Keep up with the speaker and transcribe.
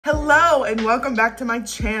and welcome back to my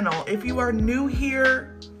channel. If you are new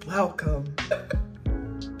here, welcome.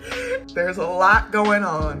 There's a lot going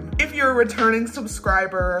on. If you're a returning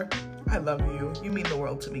subscriber, I love you. You mean the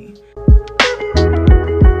world to me.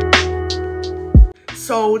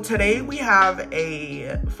 So today we have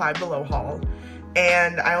a Five Below haul,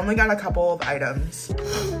 and I only got a couple of items.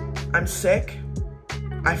 I'm sick.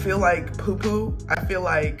 I feel like poo-poo. I feel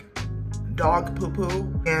like dog poo-poo,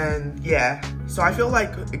 and yeah, so I feel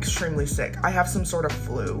like extremely sick. I have some sort of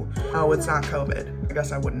flu. Oh, it's not COVID. I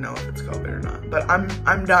guess I wouldn't know if it's COVID or not, but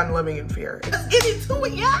I'm done living in fear. Let's get into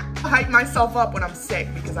it, yeah? I hype myself up when I'm sick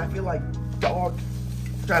because I feel like dog.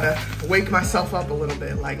 Try to wake myself up a little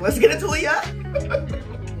bit, like, let's get into it, yeah?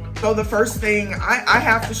 So the first thing, I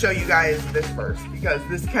have to show you guys this first because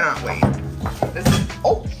this cannot wait. This is,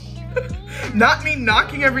 oh, not me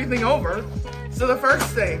knocking everything over. So the first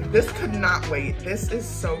thing, this could not wait. This is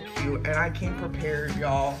so cute, and I came prepared,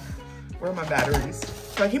 y'all. Where are my batteries?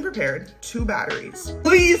 So I came prepared, 2 batteries.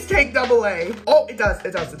 Please take AA. Oh, it does.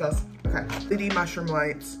 Okay, LED mushroom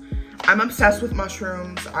lights. I'm obsessed with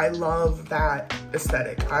mushrooms. I love that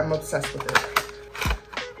aesthetic. I'm obsessed with it.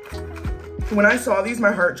 When I saw these,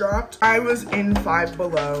 my heart dropped. I was in Five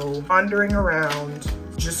Below, wandering around,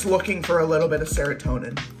 just looking for a little bit of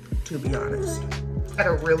serotonin, to be honest. Had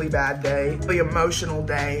a really bad day, really emotional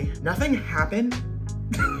day. Nothing happened.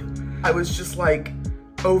 I was just like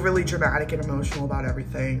overly dramatic and emotional about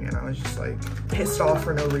everything, and I was just like pissed off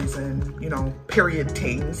for no reason, you know, period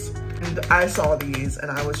things. And I saw these and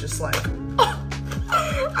I was just like, oh,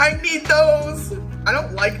 I need those. I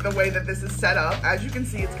don't like the way that this is set up. As you can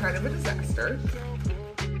see, it's kind of a disaster.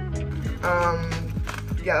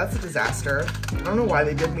 Yeah, that's a disaster. I don't know why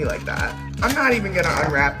they did me like that. I'm not even gonna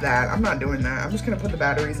unwrap that. I'm not doing that. I'm just gonna put the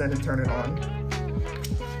batteries in and turn it on.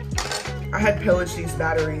 I had pillaged these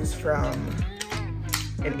batteries from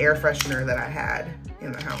an air freshener that I had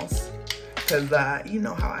in the house. Cause you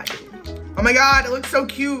know how I do. Oh my God, it looks so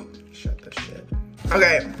cute. Shut this shit.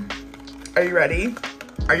 Okay, are you ready?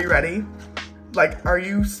 Are you ready? Like, are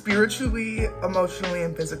you spiritually, emotionally,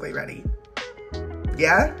 and physically ready?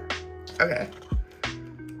 Yeah? Okay.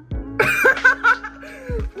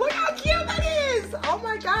 Look how cute that is! Oh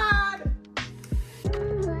my God!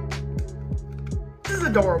 This is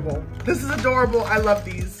adorable. This is adorable. I love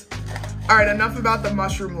these. All right, enough about the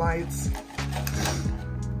mushroom lights.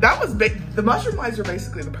 That was big. The mushroom lights are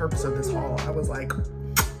basically the purpose of this haul. I was like,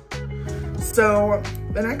 so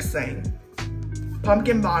the next thing,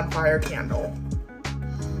 pumpkin bonfire candle.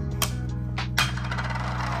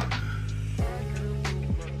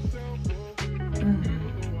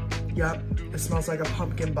 Yep, it smells like a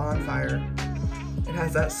pumpkin bonfire. It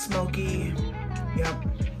has that smoky, yep.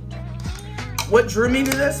 What drew me to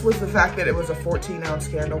this was the fact that it was a 14-ounce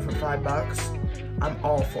candle for $5. I'm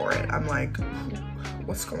all for it. I'm like,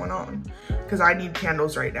 what's going on? Because I need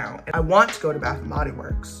candles right now. I want to go to Bath & Body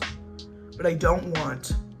Works, but I don't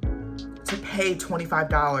want to pay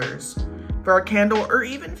 $25 for a candle, or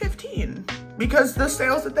even $15, because the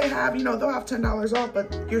sales that they have, you know, they'll have $10 off,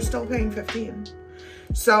 but you're still paying $15.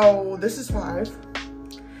 So this is $5,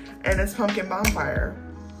 and it's pumpkin bonfire.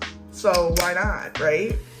 So why not,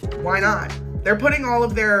 right? Why not? They're putting all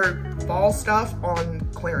of their fall stuff on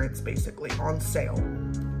clearance, basically, on sale.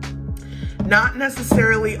 Not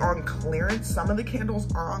necessarily on clearance. Some of the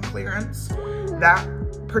candles are on clearance. That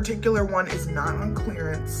particular one is not on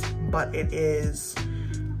clearance, but it is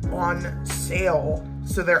on sale.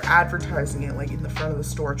 So they're advertising it like in the front of the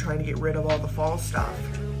store, trying to get rid of all the fall stuff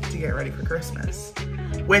to get ready for Christmas.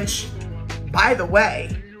 Which, by the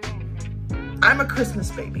way, I'm a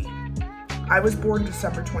Christmas baby. I was born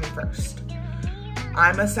December 21st.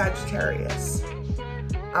 I'm a Sagittarius.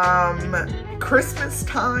 Christmas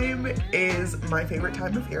time is my favorite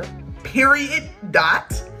time of year. Period,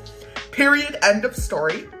 dot. Period, end of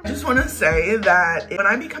story. I just want to say that when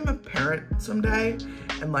I become a parent someday,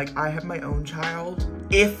 and like I have my own child,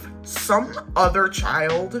 if some other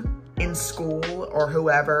child in school or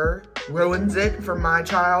whoever ruins it for my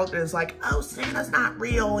child and is like, oh, Santa's not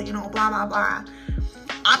real, you know, blah, blah, blah,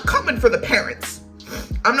 I'm coming for the parents.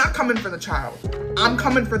 I'm not coming for the child. I'm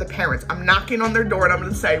coming for the parents. I'm knocking on their door and I'm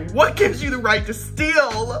gonna say, what gives you the right to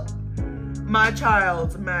steal my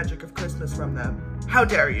child's magic of Christmas from them? How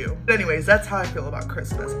dare you? But anyways, that's how I feel about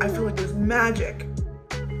Christmas. I feel like there's magic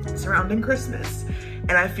surrounding Christmas.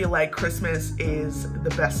 And I feel like Christmas is the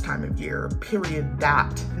best time of year, period,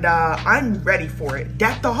 dot. And I'm ready for it.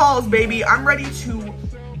 Deck the halls, baby. I'm ready to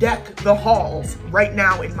deck the halls right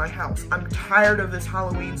now in my house. I'm tired of this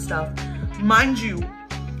Halloween stuff. Mind you,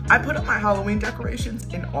 I put up my Halloween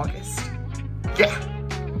decorations in August. Yeah,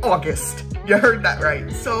 August. You heard that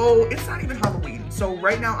right. So it's not even Halloween. So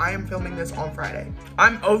right now I am filming this on Friday.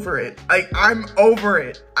 I'm over it. Like, I'm over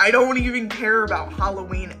it. I don't even care about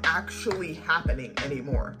Halloween actually happening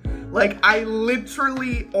anymore. Like, I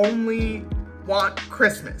literally only want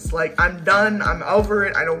Christmas. Like, I'm done. I'm over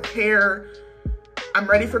it. I don't care. I'm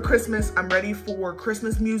ready for Christmas. I'm ready for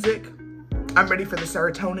Christmas music. I'm ready for the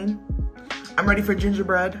serotonin. I'm ready for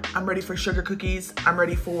gingerbread. I'm ready for sugar cookies. I'm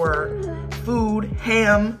ready for food,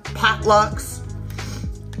 ham, potlucks,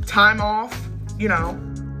 time off, you know,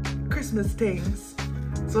 Christmas things.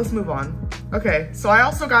 So let's move on. Okay, so I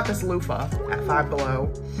also got this loofah at Five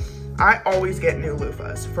Below. I always get new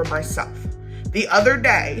loofahs for myself. The other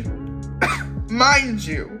day, mind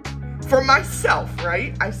you, for myself,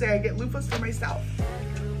 right? I say I get loofahs for myself.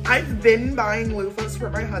 I've been buying loofahs for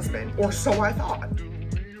my husband, or so I thought.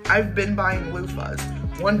 I've been buying loofahs.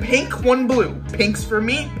 One pink, one blue. Pink's for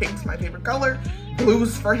me, pink's my favorite color,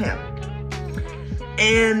 blue's for him.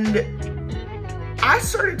 And I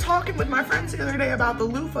started talking with my friends the other day about the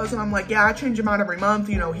loofahs, and I'm like, yeah, I change them out every month.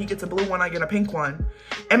 You know, he gets a blue one, I get a pink one.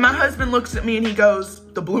 And my husband looks at me and he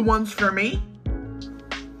goes, the blue one's for me?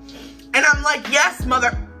 And I'm like, yes,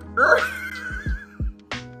 mother.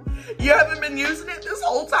 You haven't been using it this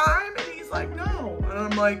whole time? And he's like, no. And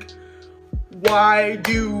I'm like, why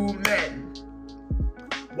do men?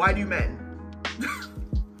 Why do men?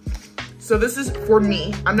 So this is for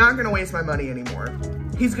me. I'm not gonna waste my money anymore.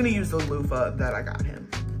 He's gonna use the loofah that I got him.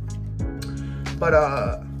 But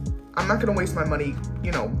I'm not gonna waste my money,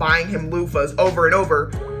 you know, buying him loofahs over and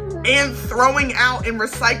over and throwing out and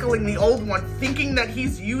recycling the old one, thinking that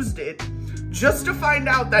he's used it, just to find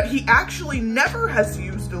out that he actually never has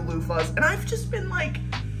used the loofahs. And I've just been like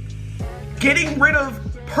getting rid of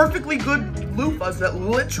perfectly good loofahs that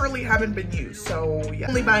literally haven't been used. So yeah,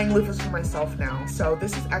 I'm only buying loofahs for myself now. So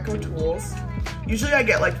this is Echo Tools. Usually I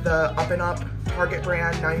get like the Up and Up Target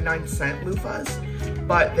brand 99-cent loofahs,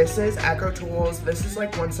 but this is Echo Tools. This is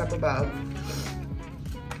like one step above.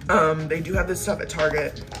 They do have this stuff at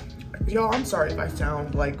Target. Y'all, I'm sorry if I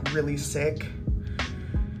sound like really sick.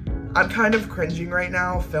 I'm kind of cringing right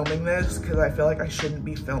now filming this because I feel like I shouldn't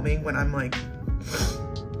be filming when I'm like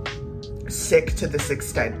sick to this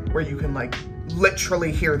extent where you can like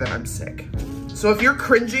literally hear that I'm sick. So if you're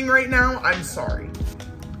cringing right now, I'm sorry.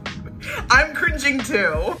 I'm cringing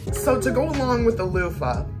too. So to go along with the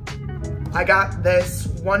loofah, I got this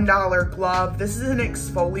 $1 glove. This is an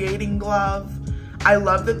exfoliating glove. I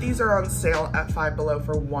love that these are on sale at Five Below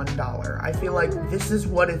for $1. I feel like this is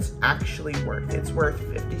what it's actually worth. It's worth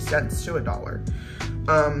 50 cents to $1.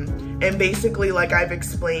 And basically, like I've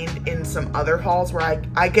explained in some other hauls where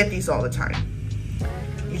I get these all the time.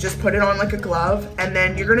 You just put it on like a glove, and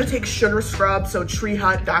then you're gonna take sugar scrub, so Tree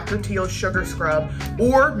Hut, Dr. Teal's sugar scrub,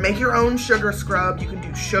 or make your own sugar scrub. You can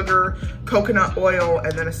do sugar, coconut oil,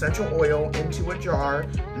 and then essential oil into a jar,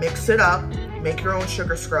 mix it up, make your own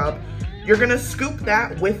sugar scrub. You're gonna scoop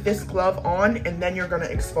that with this glove on, and then you're gonna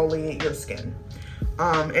exfoliate your skin.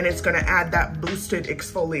 And it's gonna add that boosted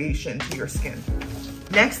exfoliation to your skin.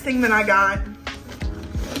 Next thing that I got,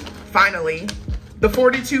 finally, the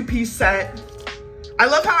 42-piece set. I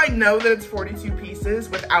love how I know that it's 42 pieces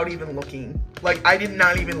without even looking. Like, I did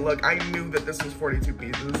not even look. I knew that this was 42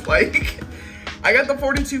 pieces. Like, I got the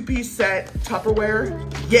 42-piece set, Tupperware.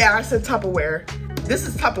 Yeah, I said Tupperware. This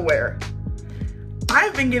is Tupperware.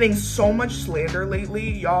 I've been getting so much slander lately,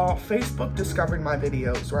 y'all. Facebook discovered my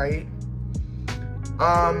videos, right?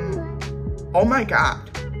 Oh my God.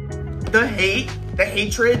 The hate, the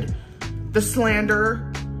hatred, the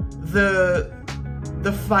slander, the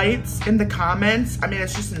fights in the comments. I mean,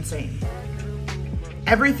 it's just insane.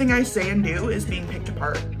 Everything I say and do is being picked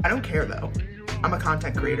apart. I don't care though. I'm a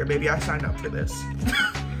content creator. Maybe I signed up for this.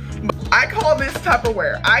 I call this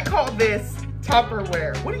Tupperware. I call this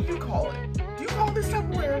Tupperware. What do you call it? Do you call this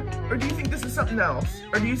Tupperware? Or do you think this is something else?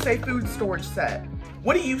 Or do you say food storage set?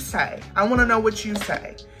 What do you say? I want to know what you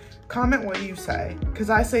say. Comment what you say, because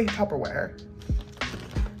I say Tupperware.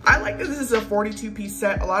 I like that this is a 42-piece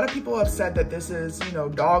set. A lot of people have said that this is, you know,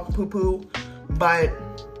 dog poo-poo, but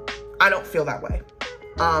I don't feel that way.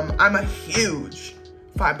 I'm a huge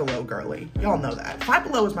Five Below girly. Y'all know that. Five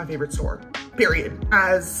Below is my favorite store, period.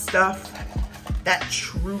 As stuff that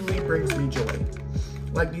truly brings me joy.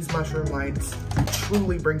 Like these mushroom lights,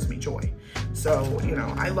 truly brings me joy. So, you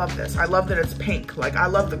know, I love this. I love that it's pink. Like, I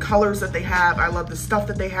love the colors that they have. I love the stuff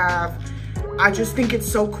that they have. I just think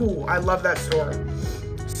it's so cool. I love that store.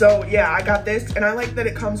 So yeah, I got this, and I like that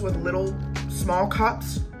it comes with little small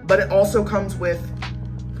cups, but it also comes with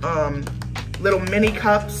little mini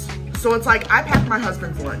cups. So it's like, I pack my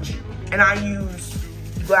husband's lunch, and I use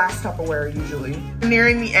glass Tupperware usually.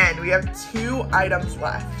 Nearing the end, we have 2 items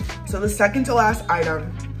left. So the second to last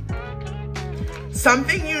item,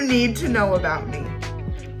 something you need to know about me.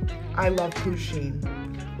 I love Pusheen.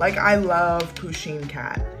 Like, I love Pusheen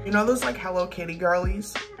cat. You know those like Hello Kitty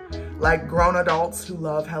girlies? Like grown adults who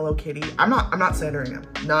love Hello Kitty. I'm not slandering them.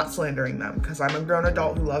 Not slandering them, because I'm a grown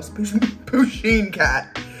adult who loves Pusheen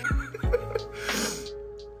cat.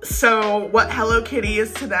 So what Hello Kitty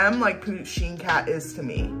is to them, like Pusheen cat is to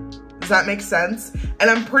me. Does that make sense? And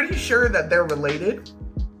I'm pretty sure that they're related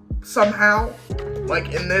somehow.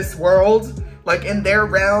 Like in this world, like in their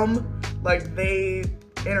realm, like they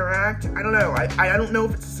interact. I don't know. I don't know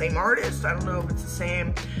if it's the same artist. I don't know if it's the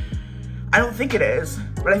same. I don't think it is,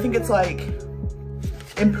 but I think it's like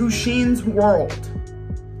in Pusheen's world,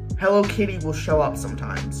 Hello Kitty will show up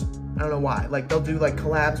sometimes. I don't know why. Like they'll do like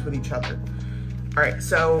collabs with each other. All right,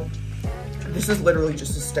 so this is literally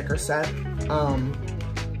just a sticker set.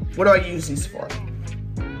 What do I use these for?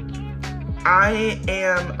 I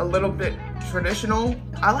am a little bit traditional.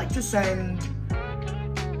 I like to send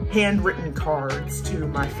handwritten cards to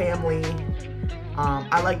my family.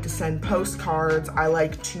 I like to send postcards. I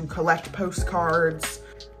like to collect postcards.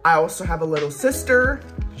 I also have a little sister.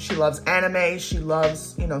 She loves anime. She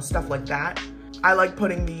loves, you know, stuff like that. I like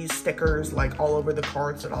putting these stickers like all over the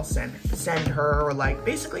cards that I'll send her, or like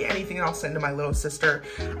basically anything I'll send to my little sister.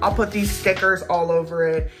 I'll put these stickers all over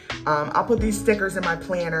it. I'll put these stickers in my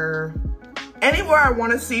planner. Anywhere I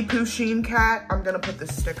want to see Pusheen cat, I'm gonna put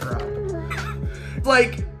this sticker up.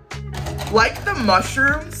 like the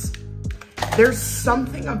mushrooms, there's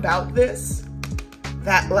something about this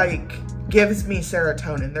that like gives me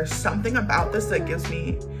serotonin. There's something about this that gives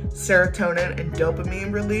me serotonin and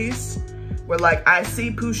dopamine release, where like I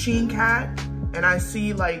see Pusheen cat and I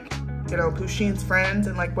see like, you know, Pusheen's friends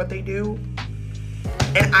and like what they do.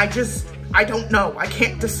 And I don't know, I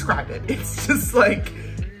can't describe it. It's just like,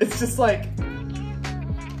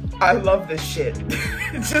 I love this shit.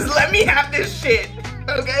 Just let me have this shit,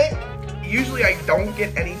 okay? Usually I don't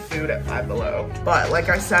get any food at Five Below, but like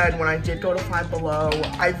I said, when I did go to Five Below,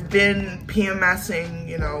 I've been PMSing,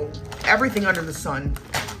 you know, everything under the sun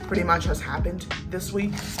pretty much has happened this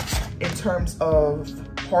week in terms of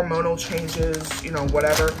hormonal changes, you know,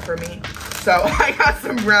 whatever for me. So I got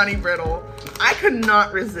some brownie brittle. I could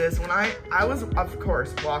not resist when I was, of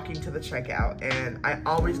course, walking to the checkout, and I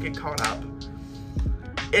always get caught up.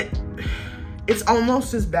 It's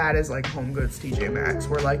almost as bad as like Home Goods, TJ Maxx,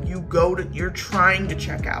 where like you're trying to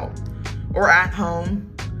check out, or at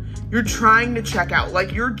home, you're trying to check out.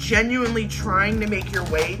 Like you're genuinely trying to make your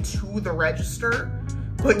way to the register,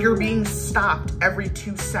 but you're being stopped every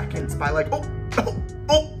 2 seconds by like, oh.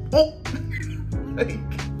 Like,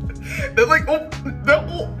 they're like,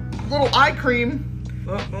 little eye cream.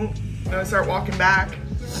 Then I start walking back.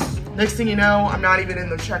 Next thing you know, I'm not even in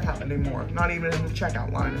the checkout anymore. Not even in the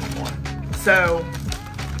checkout line anymore. So,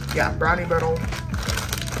 yeah, brownie brittle.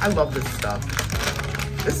 I love this stuff.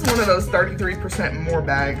 This is one of those 33% more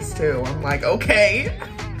bags too. I'm like, okay,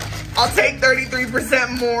 I'll take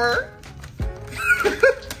 33% more.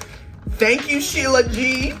 Thank you, Sheila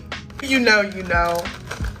G. You know.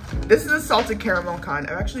 This is a salted caramel kind.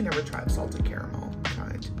 I've actually never tried salted caramel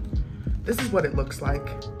kind. This is what it looks like.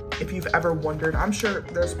 If you've ever wondered, I'm sure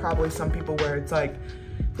there's probably some people where it's like,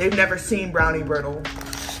 they've never seen brownie brittle.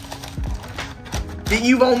 That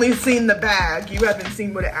you've only seen the bag, you haven't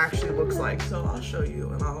seen what it actually looks like. So I'll show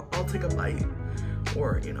you, and I'll take a bite,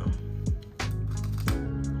 or you know.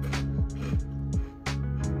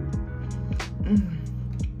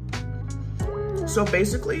 So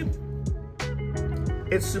basically,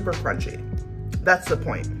 it's super crunchy. That's the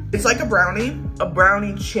point. It's like a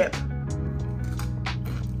brownie chip.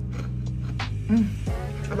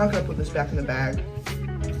 I'm not gonna put this back in the bag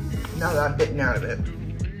now that I'm bitten out of it.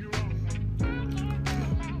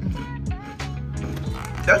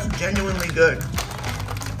 That's genuinely good.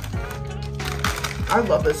 I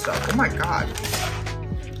love this stuff. Oh my God.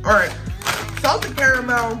 All right, salted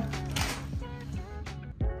caramel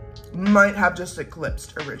might have just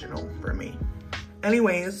eclipsed original for me.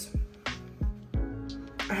 Anyways,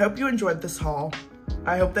 I hope you enjoyed this haul.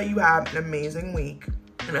 I hope that you have an amazing week.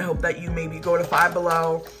 And I hope that you maybe go to Five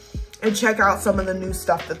Below and check out some of the new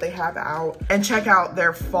stuff that they have out. And check out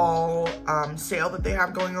their fall sale that they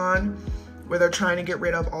have going on, where they're trying to get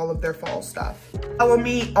rid of all of their fall stuff. Follow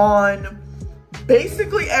me on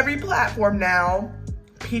basically every platform now,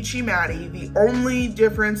 Peachy Maddie. The only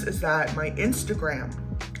difference is that my Instagram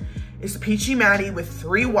is Peachy Maddie with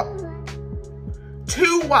 2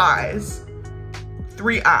 Y's,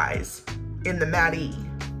 3 I's in the Maddie.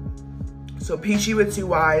 So Peachy with 2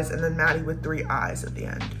 Y's and then Maddie with 3 I's at the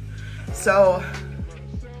end. So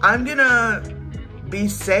I'm gonna be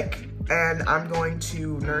sick and I'm going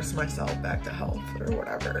to nurse myself back to health or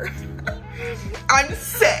whatever. I'm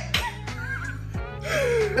sick.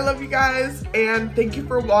 I love you guys and thank you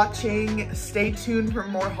for watching. Stay tuned for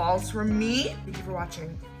more hauls from me. Thank you for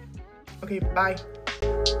watching. Okay, bye.